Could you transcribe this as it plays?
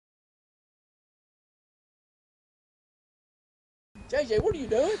JJ, what are you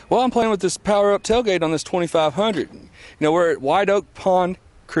doing? Well, I'm playing with this power-up tailgate on this 2500. You know, we're at White Oak Pond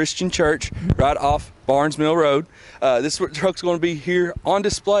Christian Church, right off Barnes Mill Road. This truck's going to be here on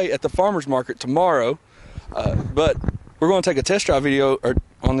display at the farmer's market tomorrow. But we're going to take a test drive video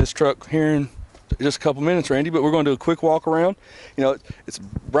on this truck here in just a couple minutes, Randy. But we're going to do a quick walk around. You know, it's a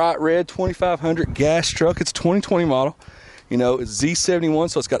bright red 2500 gas truck. It's a 2020 model. You know, it's Z71,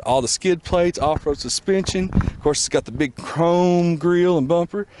 so it's got all the skid plates, off-road suspension. Of course, it's got the big chrome grille and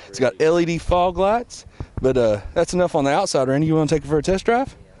bumper. It's got LED fog lights. But that's enough on the outside, Randy. You want to take it for a test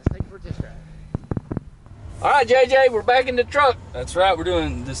drive? Yeah, let's take it for a test drive. All right, JJ, we're back in the truck. That's right. We're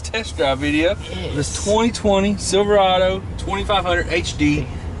doing this test drive video. Yes. This 2020 Silverado 2500 HD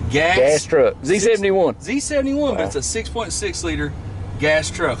gas truck. Z71. Z71, wow. But it's a 6.6 liter gas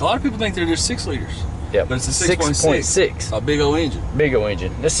truck. A lot of people think they're just 6 liters. Yeah, but it's a 6.6. A big old engine. Big old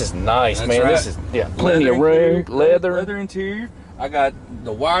engine. This is nice, That's man. Right. This is plenty of room. Leather interior. I got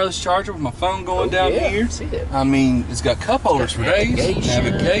the wireless charger with my phone going down here. See that? I mean, it's got cup holders for days.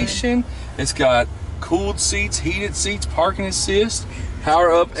 Navigation. It's got cooled seats, heated seats, parking assist,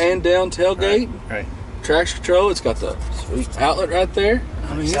 power up and down tailgate. Right. Traction control. It's got the outlet right there.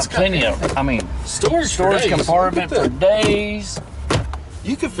 I mean, it's got plenty of. I mean, storage compartment for days.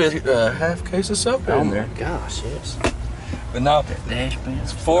 You could fit a half case of soap in there. Oh my gosh, yes. But no, dash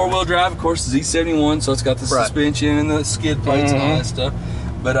bands. 4-wheel drive, of course, Z71, so it's got the suspension and the skid plates and all that stuff.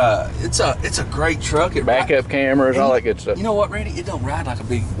 But it's a great truck. Backup cameras, all that good stuff. You know what, Randy? It don't ride like a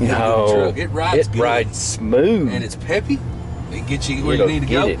big truck. It rides good. It rides smooth. And it's peppy. It gets you where you need to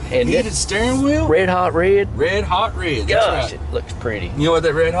go. And heated steering wheel. Red hot red. Red hot red. Gosh, That's right. It looks pretty. You know what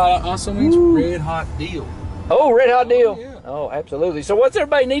that red hot also means? Ooh. Red hot deal. Oh, red hot deal. Yeah. Oh, absolutely. So what's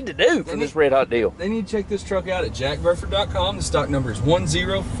everybody need to do for this red hot deal? They need to check this truck out at jackburford.com. The stock number is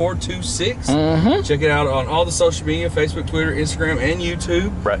 10426. Check it out on all the social media, Facebook, Twitter, Instagram, and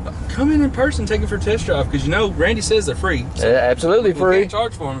YouTube. Right. Come in person, take it for a test drive, because you know Randy says they're free. So absolutely free. Can't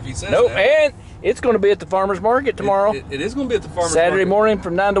charge for them if he says that. And it's going to be at the farmer's market tomorrow. It is going to be at the farmer's Saturday market. morning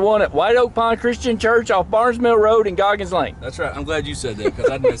from 9 to 1 at White Oak Pond Christian Church off Barnes Mill Road in Goggins Lane. That's right. I'm glad you said that, because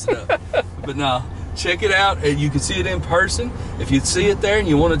I'd mess it up. But no. Check it out, and you can see it in person. If you see it there and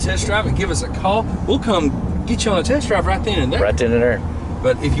you want to test drive it, give us a call. We'll come get you on a test drive right then and there. Right then and there.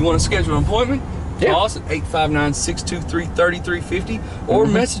 But if you want to schedule an appointment, call us at 859-623-3350 or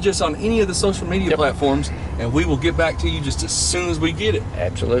message us on any of the social media platforms, and we will get back to you just as soon as we get it.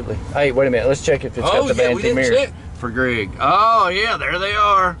 Absolutely. Hey, wait a minute. Let's check if it's got the vanity mirrors. Check. For Greg. Oh, yeah, there they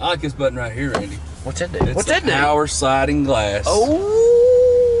are. I like this button right here, Randy. What's that do? What's that do? Power sliding glass.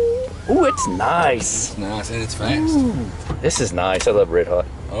 Oh, it's nice. It's nice, and it's fast. Ooh, this is nice. I love red hot.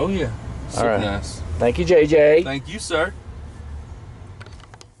 Oh, yeah. Super nice. Thank you, JJ. Thank you, sir.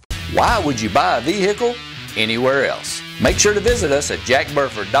 Why would you buy a vehicle anywhere else? Make sure to visit us at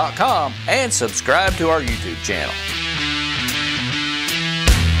jackburford.com and subscribe to our YouTube channel.